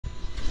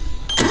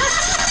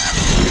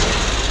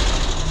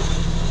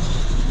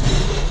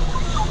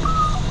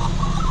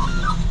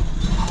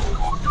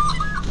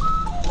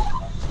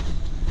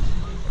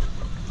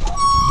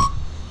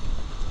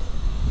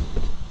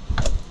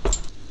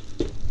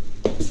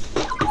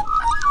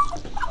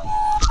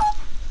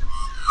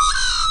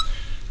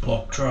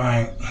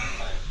trying.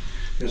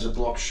 There's a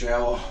block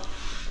shower.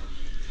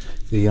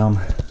 The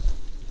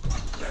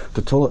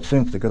toilet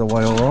seems to get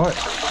away alright.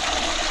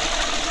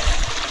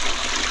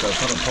 So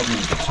it's not a problem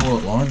with the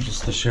toilet line,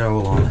 just the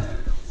shower line.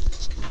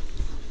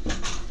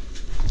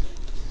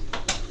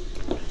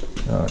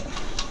 Alright.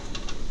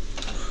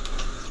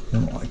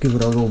 Then I give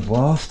it a little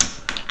blast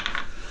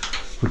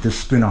with the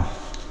spinner.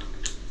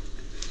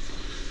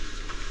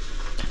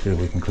 See if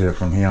we can clear it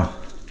from here.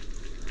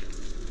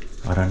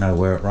 I don't know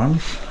where it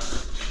runs.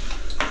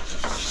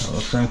 So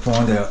let's soon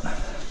find out.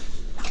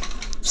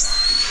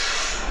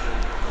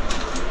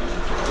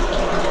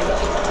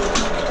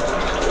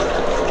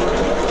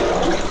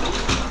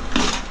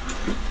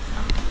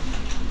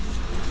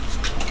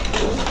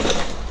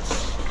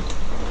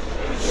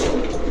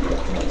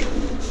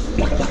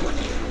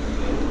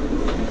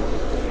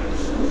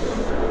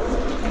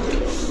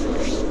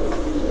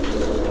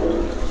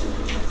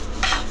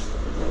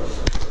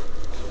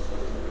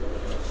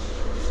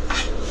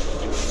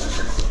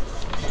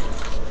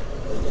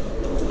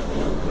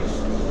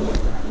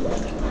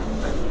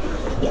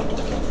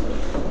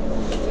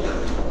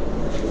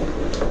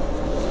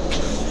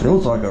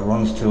 Feels like it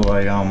runs to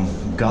a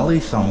gully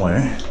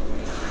somewhere,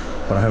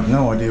 but I have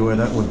no idea where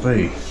that would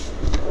be.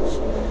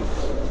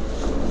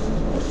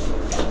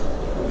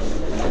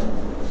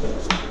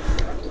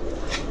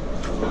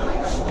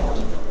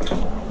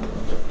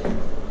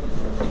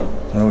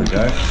 There we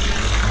go.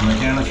 On the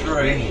count of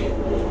 3.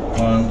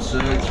 1, 2,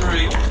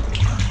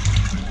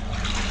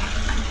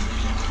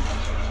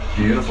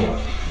 3. Beautiful.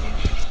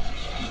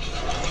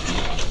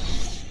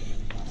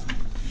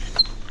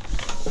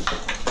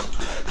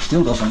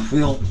 Still doesn't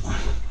feel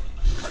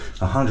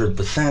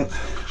 100%.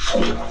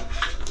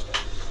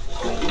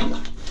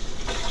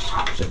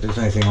 See if there's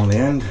anything on the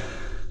end.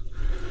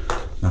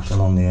 Nothing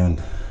on the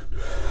end.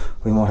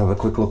 We might have a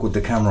quick look with the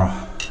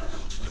camera.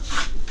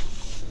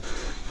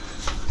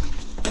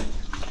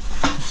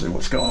 See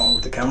what's going on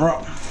with the camera.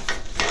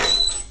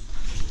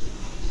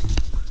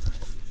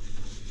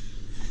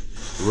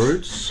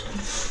 Roots.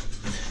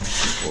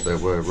 Well, there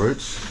were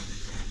roots.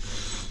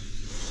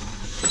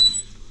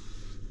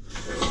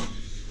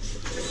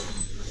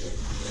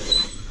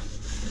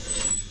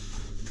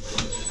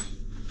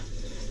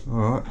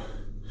 Alright,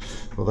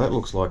 well that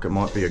looks like it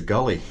might be a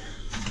gully.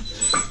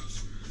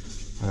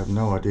 I have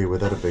no idea where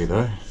that'd be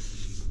though.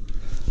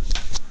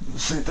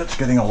 Let's see if that's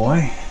getting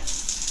away.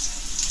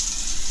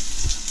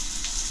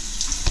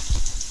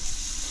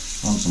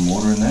 Run some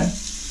water in there.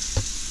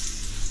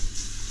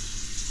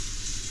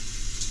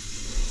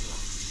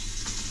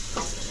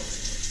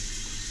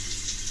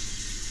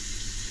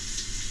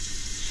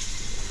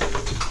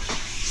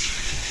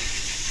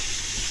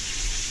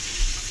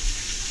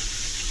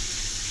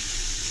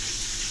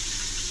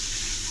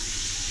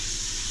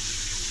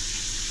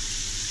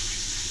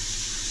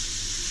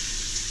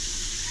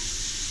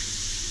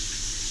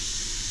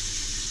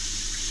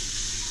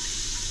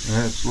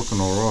 Yeah, it's looking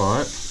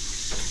alright.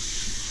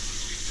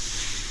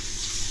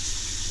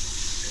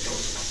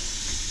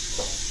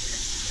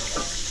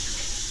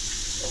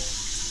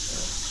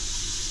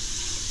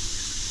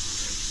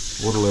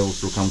 Water level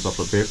still comes up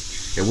a bit.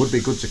 It would be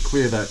good to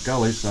clear that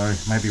gully, so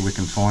maybe we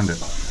can find it.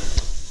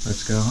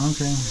 Let's go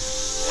hunting.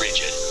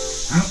 Rigid.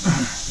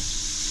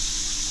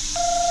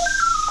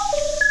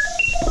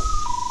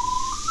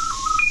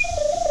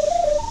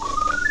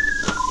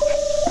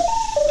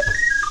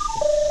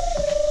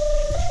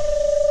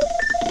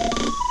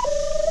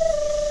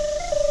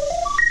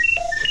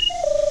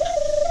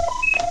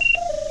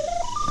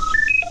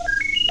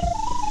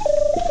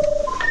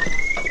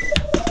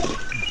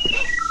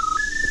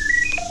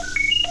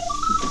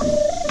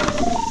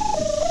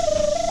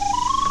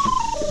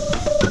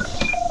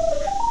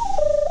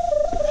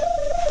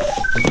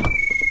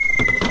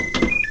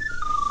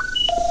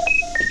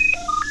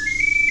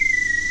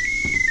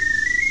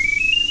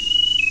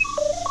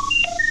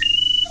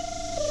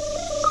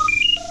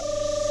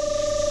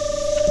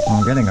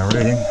 I'm getting a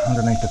reading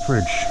underneath the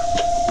fridge.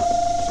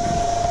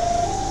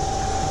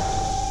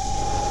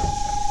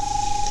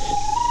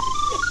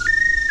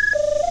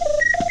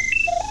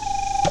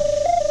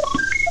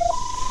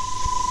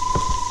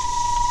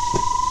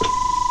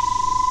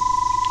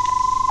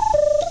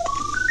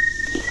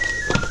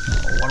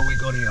 What do we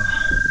got here?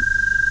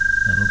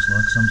 That looks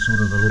like some sort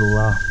of a little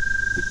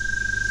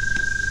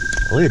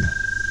lid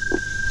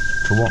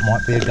to what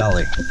might be a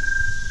gully.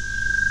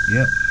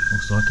 Yep,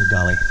 looks like a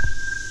gully.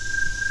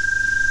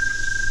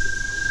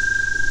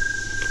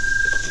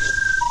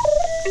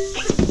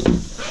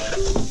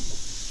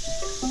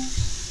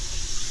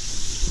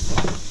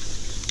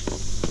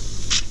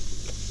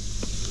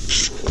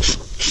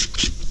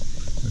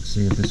 Let's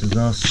see if this is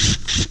us.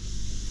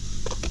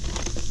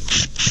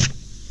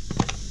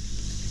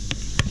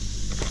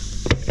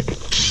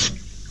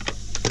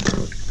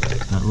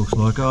 That looks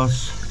like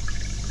us.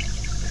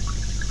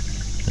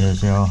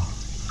 There's our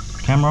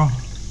camera.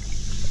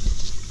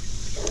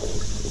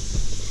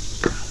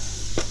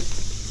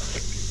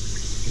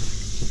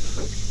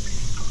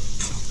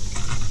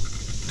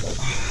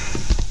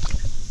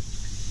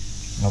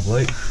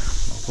 Lovely.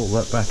 pull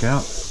that back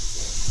out.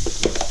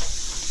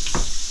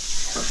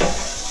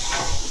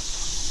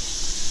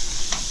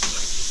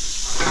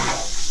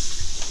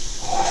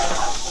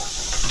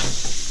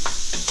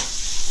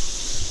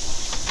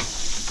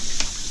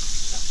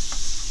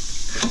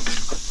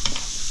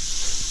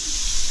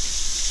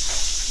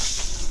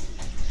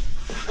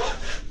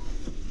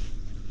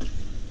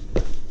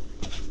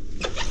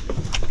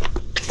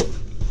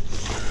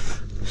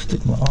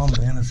 Stick my arm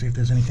down and see if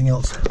there's anything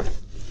else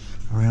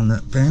around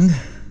that bend,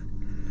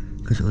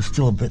 because it was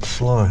still a bit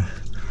slow.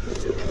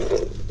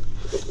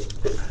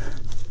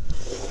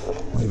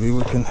 Maybe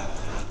we can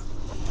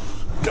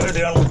go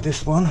down with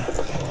this one,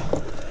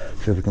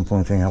 see if we can pull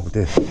anything out with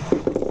this.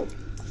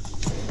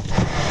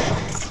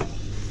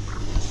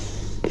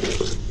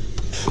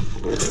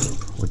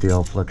 With the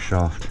old flex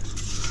shaft.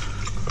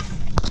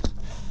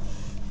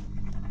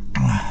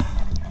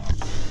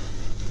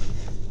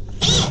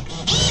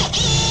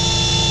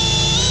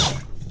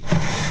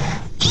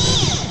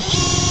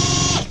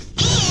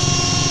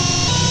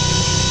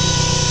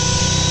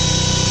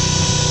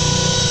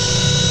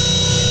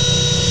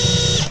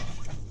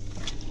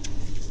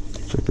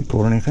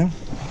 Caught anything?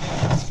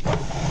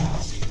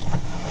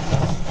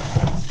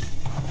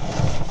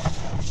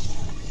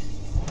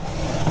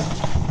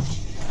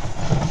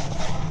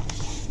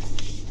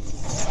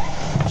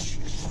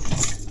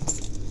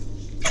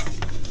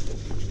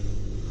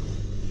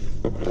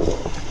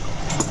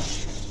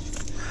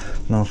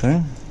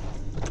 Nothing.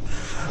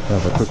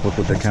 Have a quick look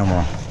at the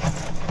camera.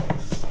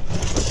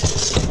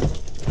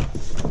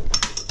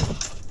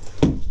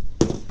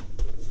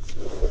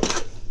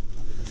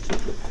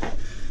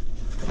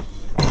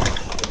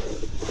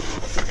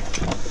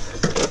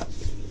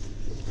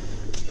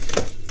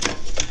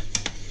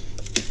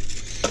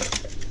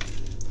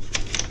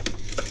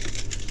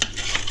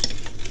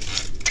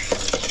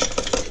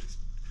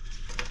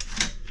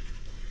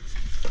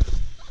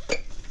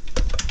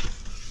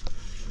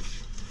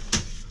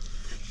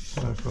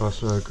 So far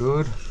so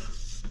good.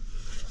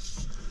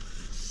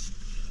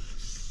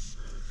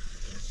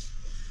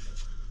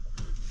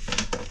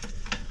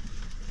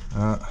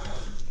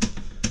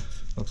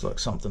 Looks like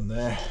something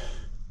there.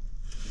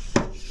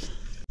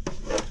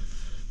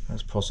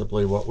 That's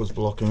possibly what was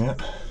blocking it,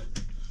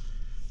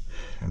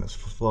 and it's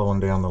flowing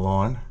down the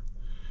line.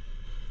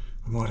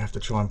 I might have to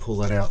try and pull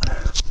that out.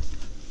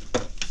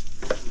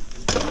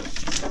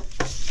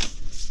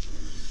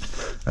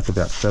 That's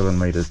about 7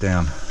 meters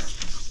down.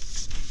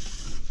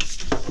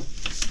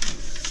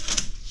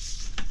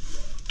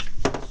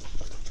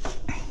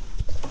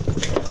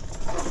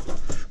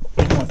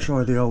 Might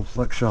try the old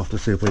flex shaft to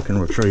see if we can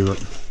retrieve it.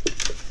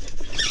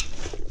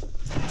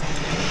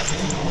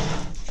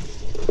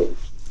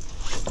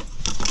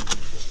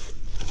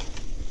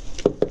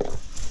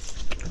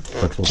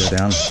 Flex will go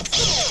down.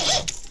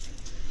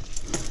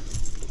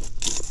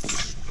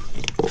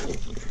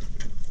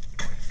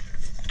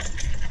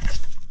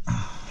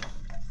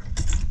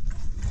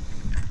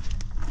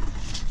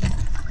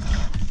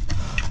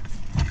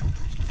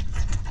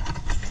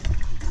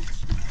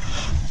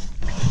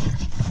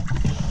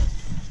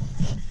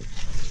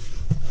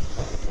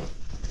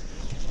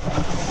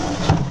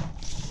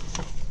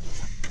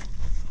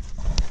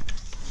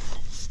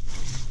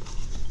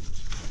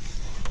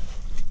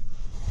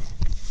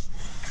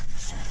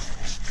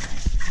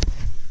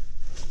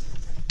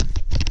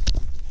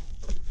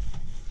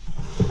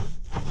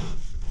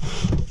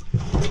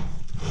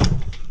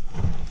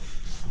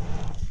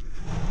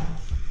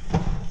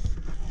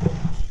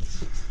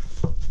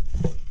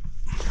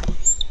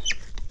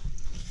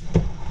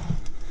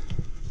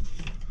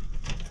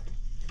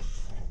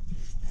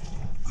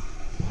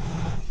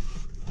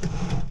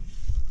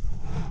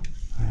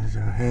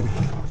 Our head,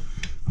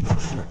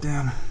 push it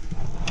down.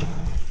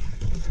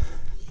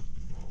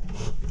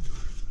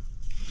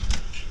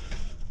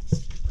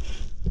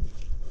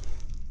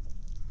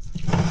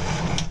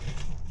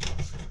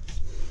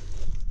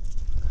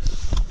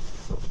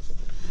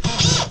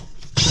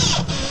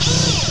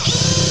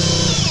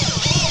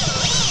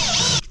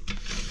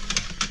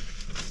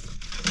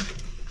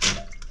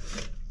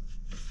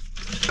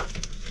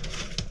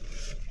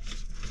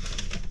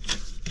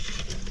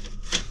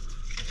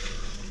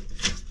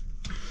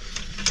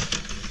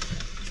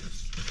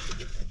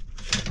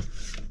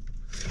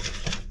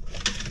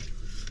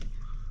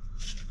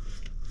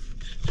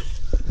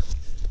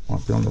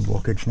 Might be on the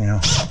blockage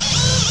now.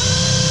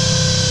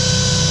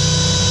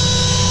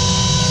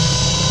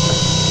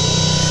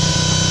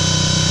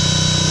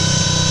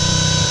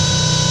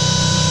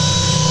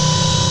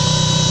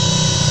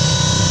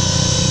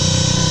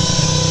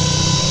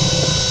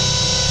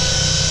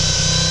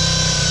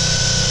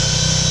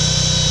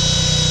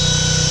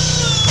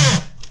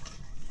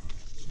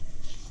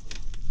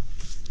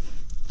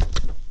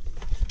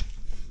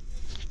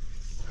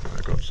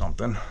 I got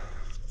something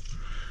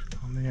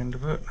on the end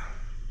of it.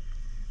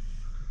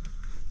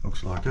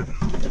 Looks like it.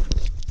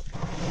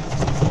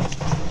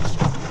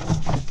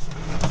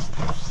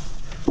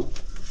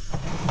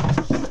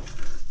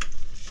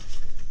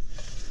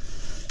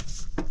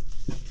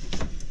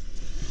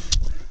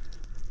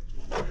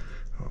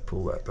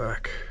 pull that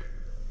back.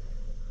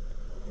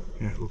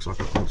 Yeah, it looks like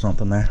I pulled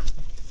something there.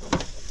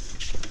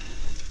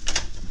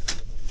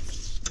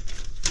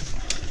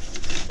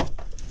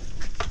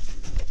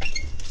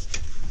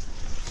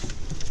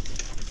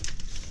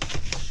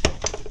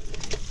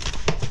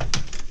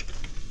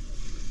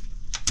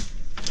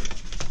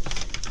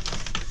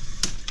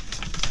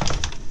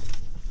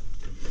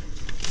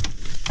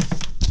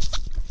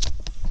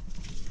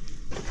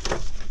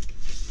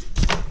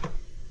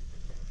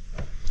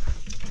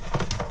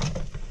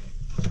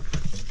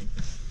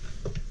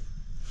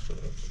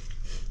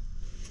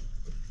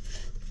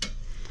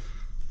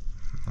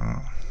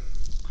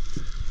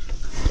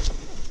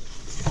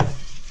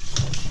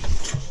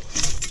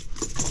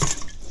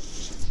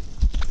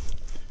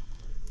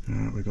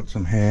 We got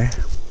some hair.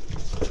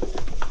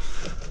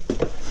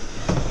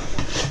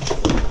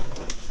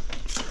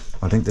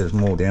 I think there's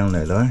more down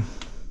there though. I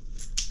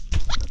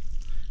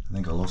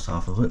think I lost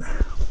half of it.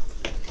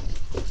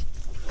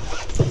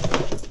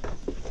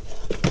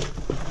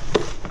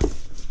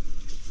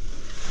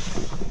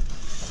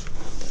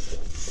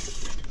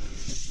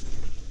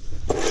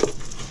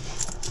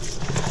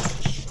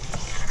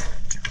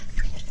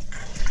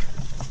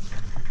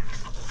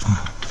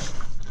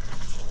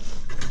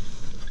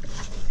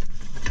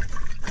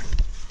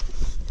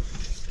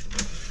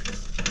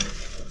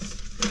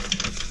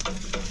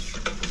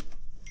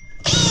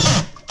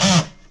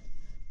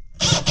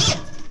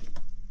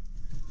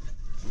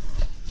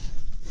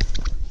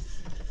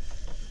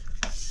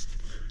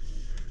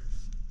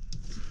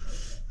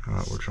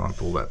 Alright, we'll try and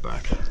pull that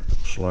back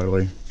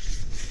slowly.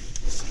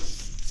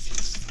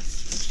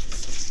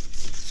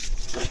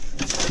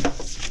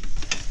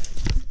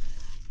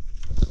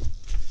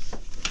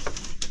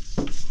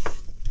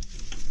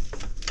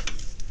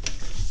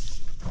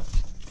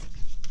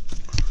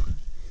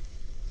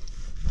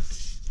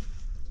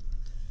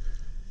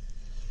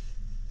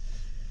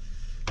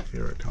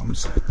 Here it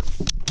comes.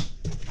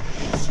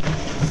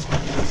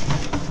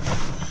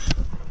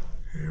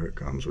 Here it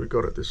comes, we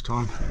got it this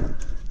time.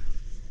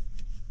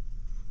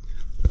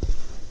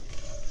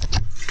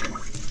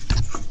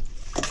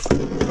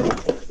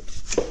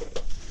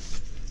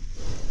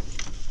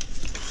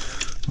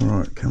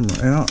 Alright,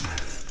 camera out.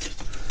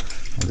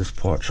 I'll just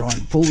try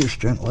and pull this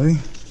gently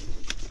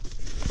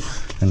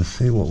and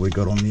see what we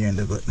got on the end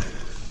of it.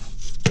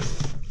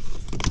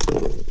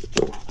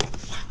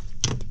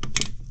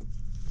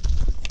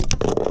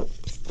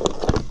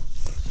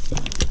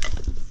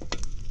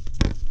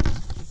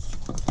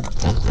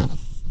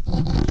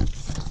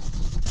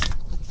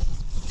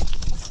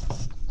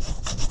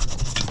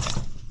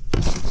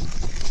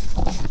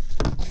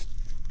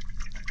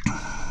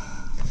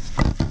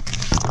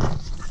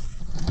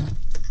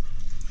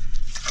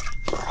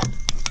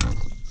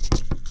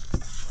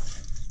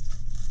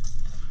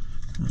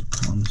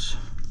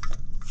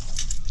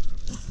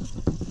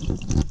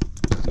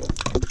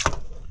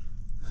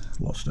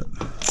 Lost it.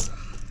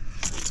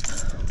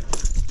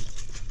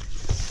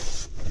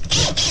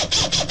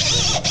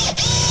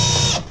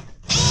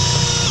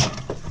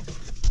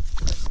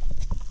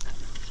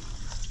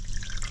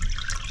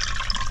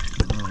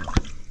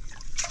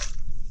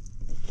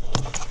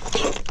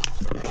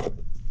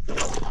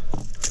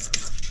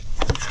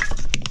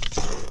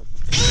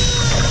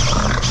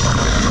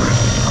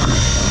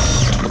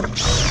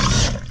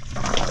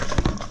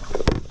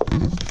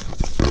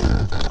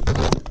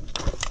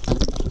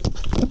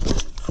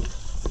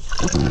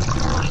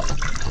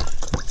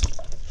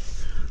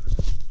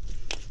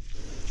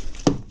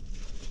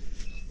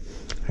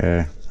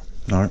 Hair,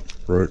 no,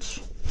 roots.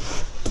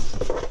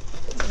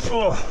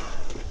 Oh.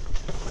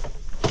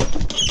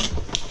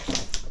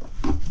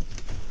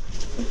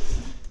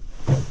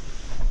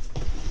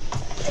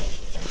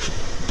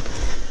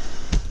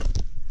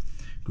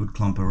 Good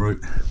clump of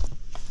root.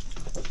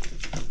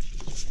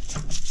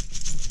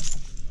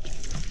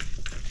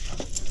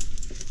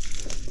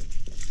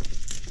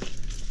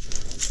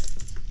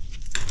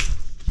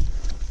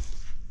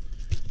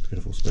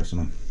 Beautiful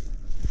specimen.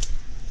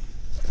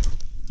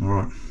 All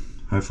right.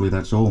 Hopefully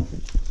that's all.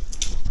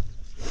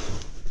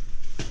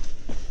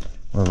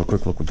 We'll have a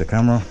quick look with the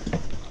camera.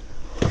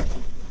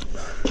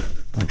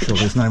 Make sure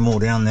there's no more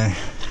down there.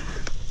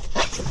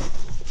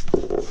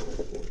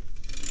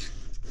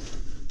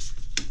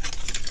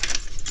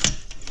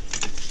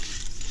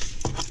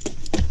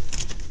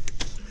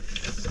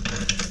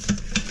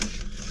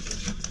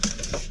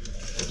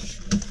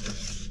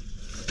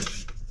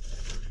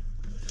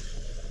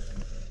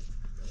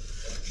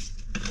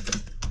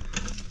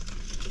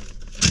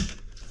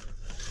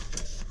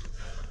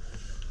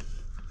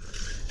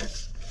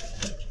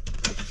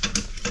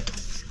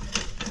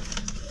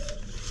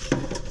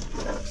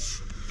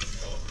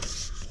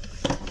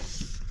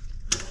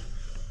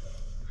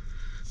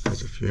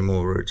 There's a few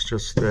more roots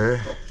just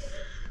there.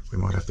 We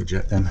might have to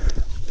jet them.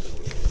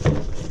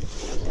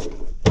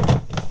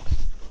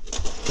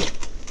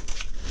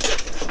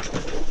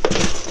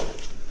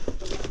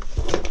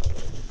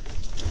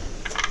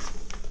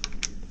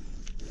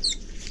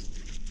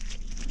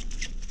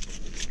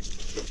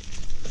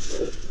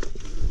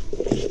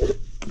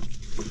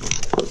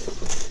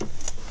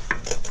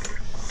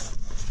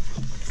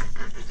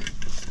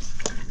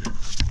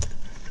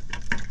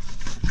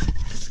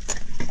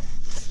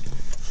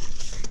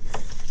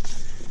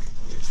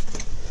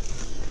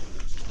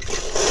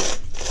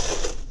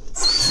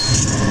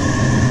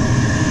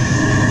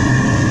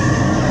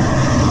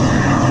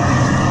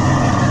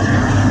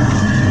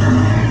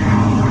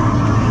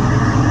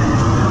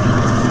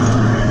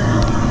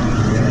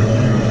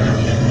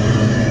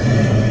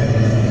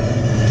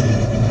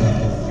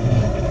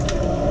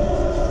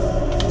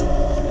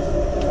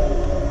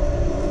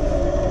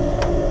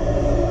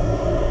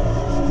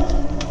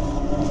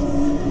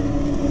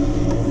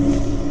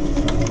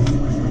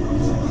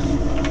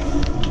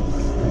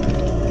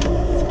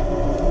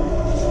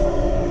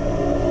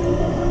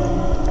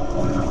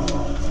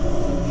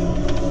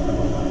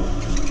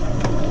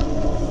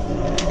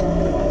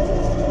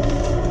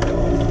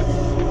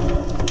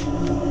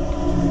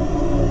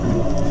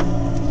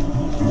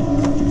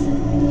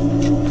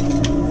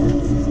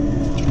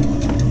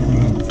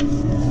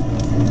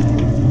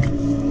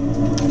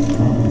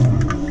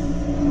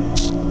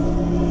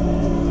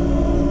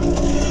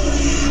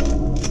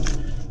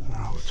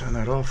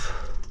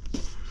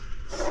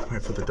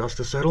 Wait for the dust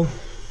to settle.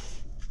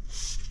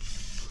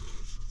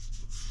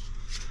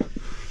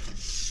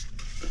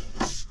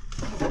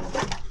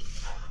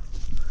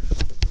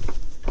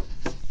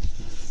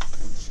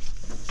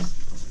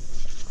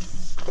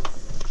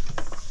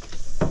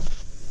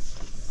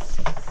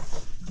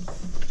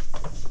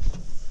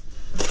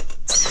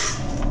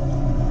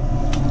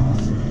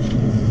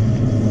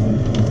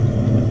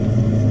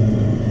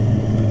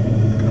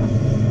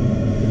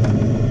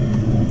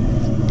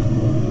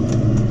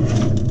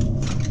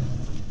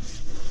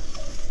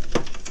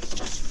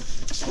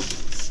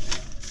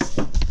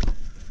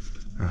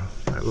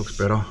 Looks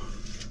better,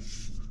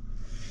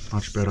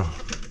 much better,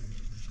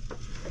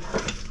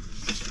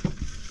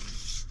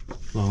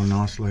 flowing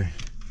nicely.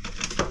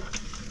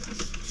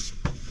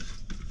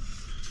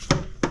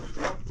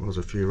 Was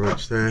a few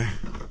roots there,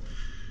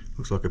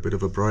 looks like a bit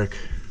of a break,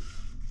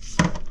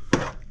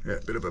 yeah,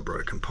 a bit of a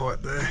broken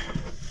pipe there.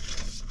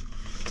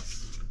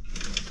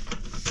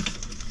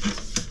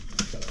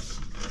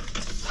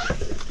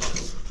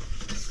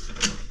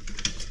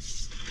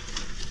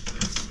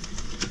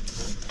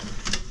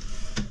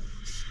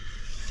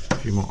 A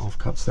few more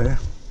offcuts there.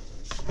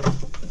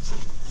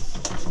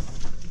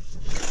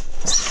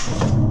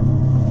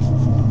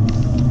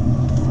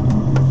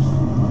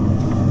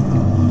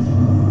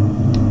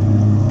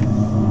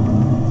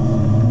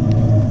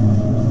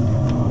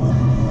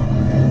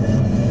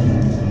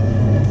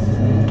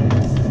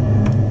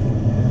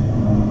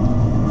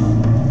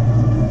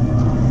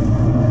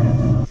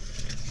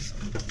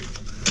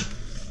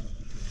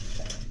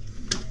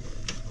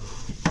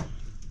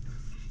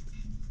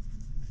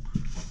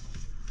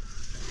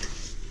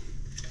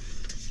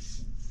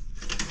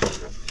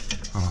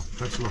 Oh,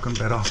 that's looking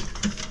better.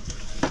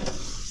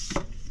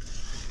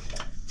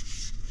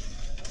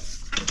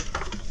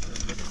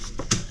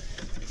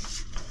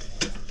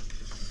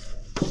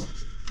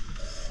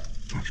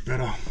 Much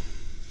better.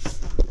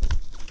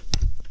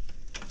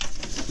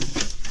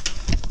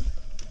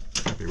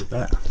 Happy with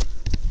that.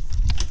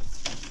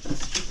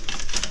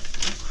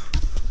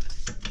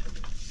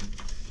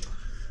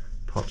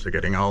 Pipes are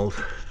getting old.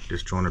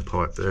 Disjointed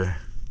pipe there.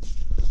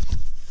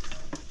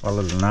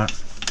 Other than that,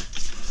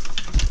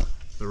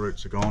 the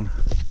roots are gone.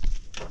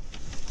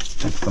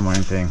 That's the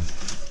main thing.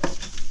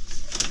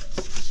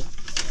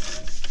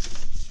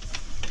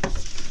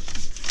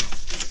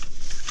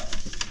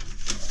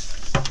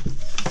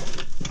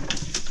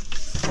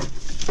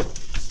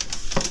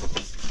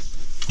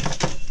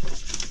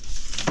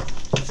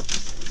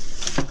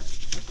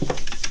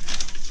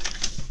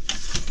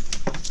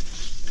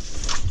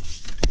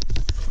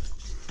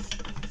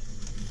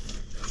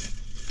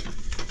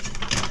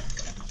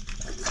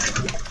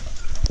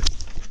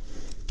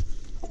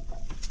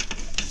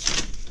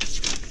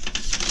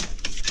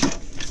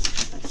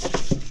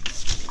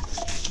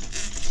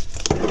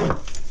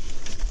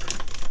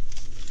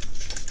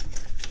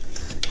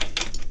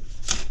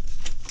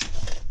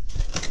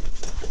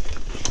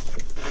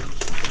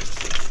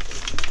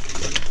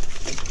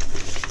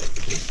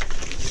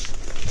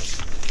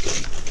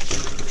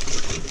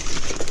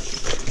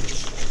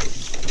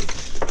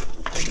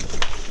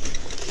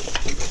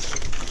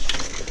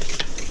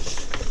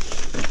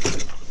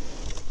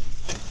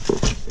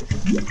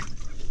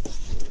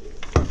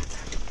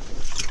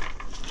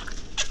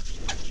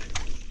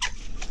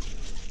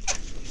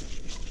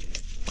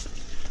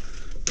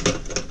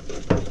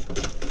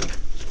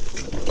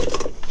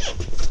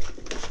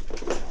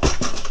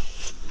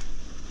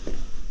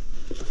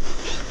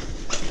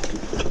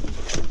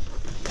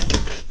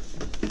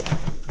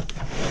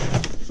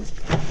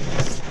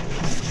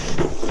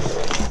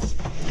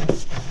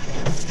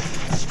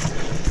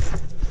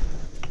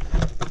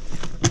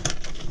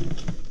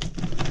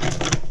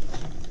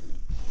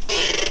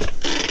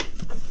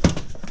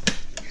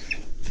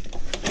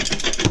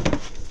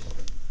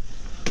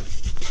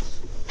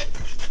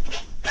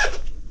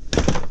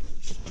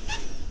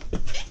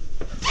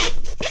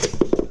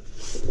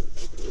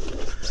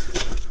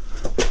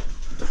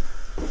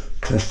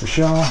 Test the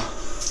shower.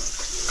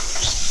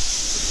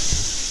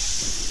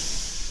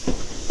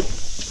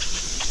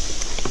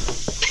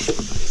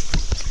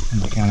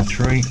 And the count of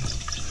 3.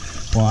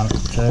 1,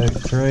 2,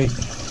 3.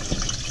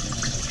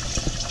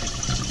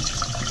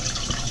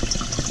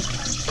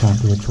 Can't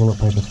do a toilet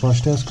paper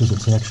flush test because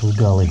it's an actual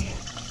gully.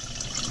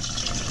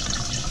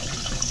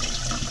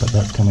 But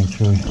that's coming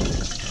through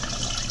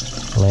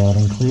loud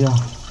and clear.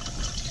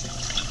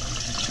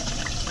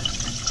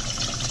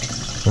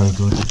 Very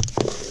good.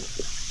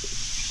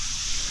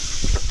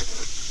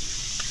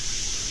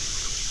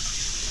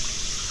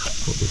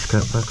 Put this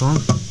cap back on.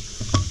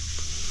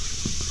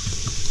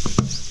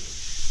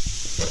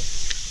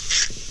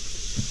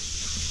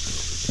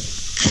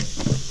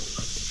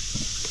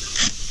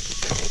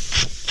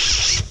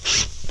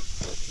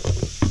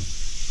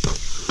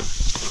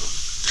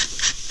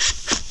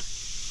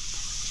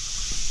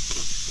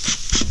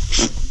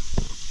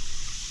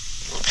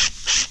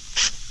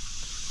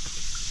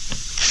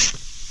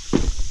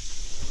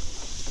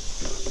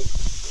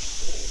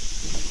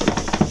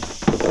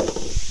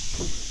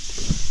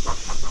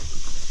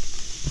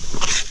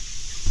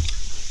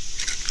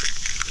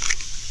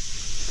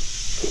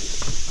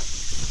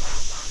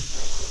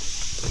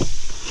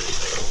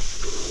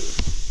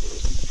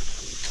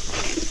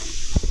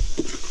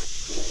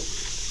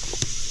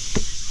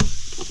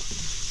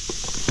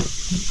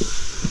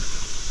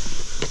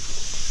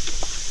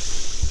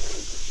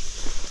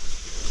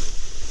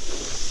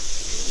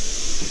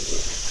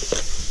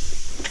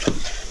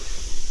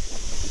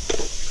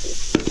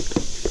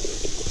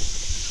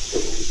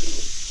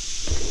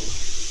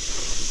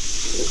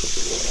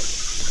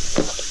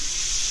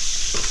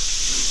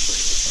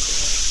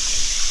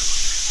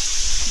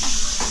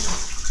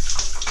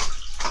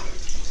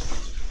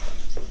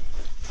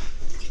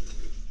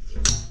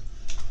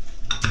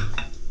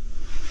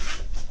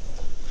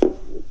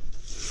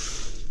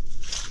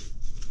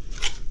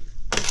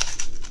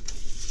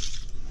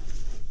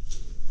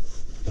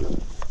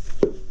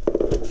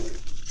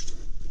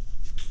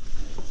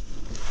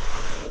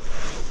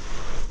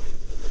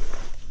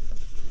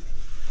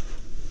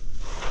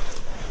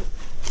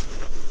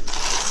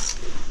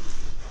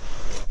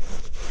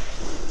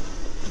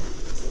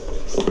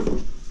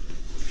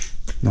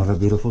 Another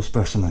beautiful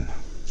specimen.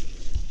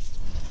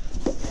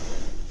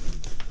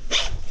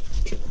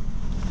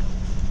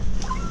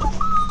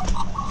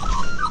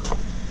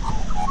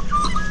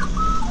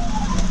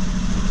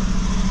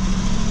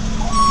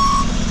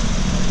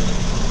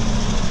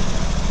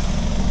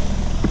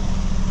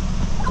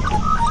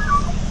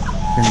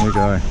 In we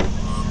go.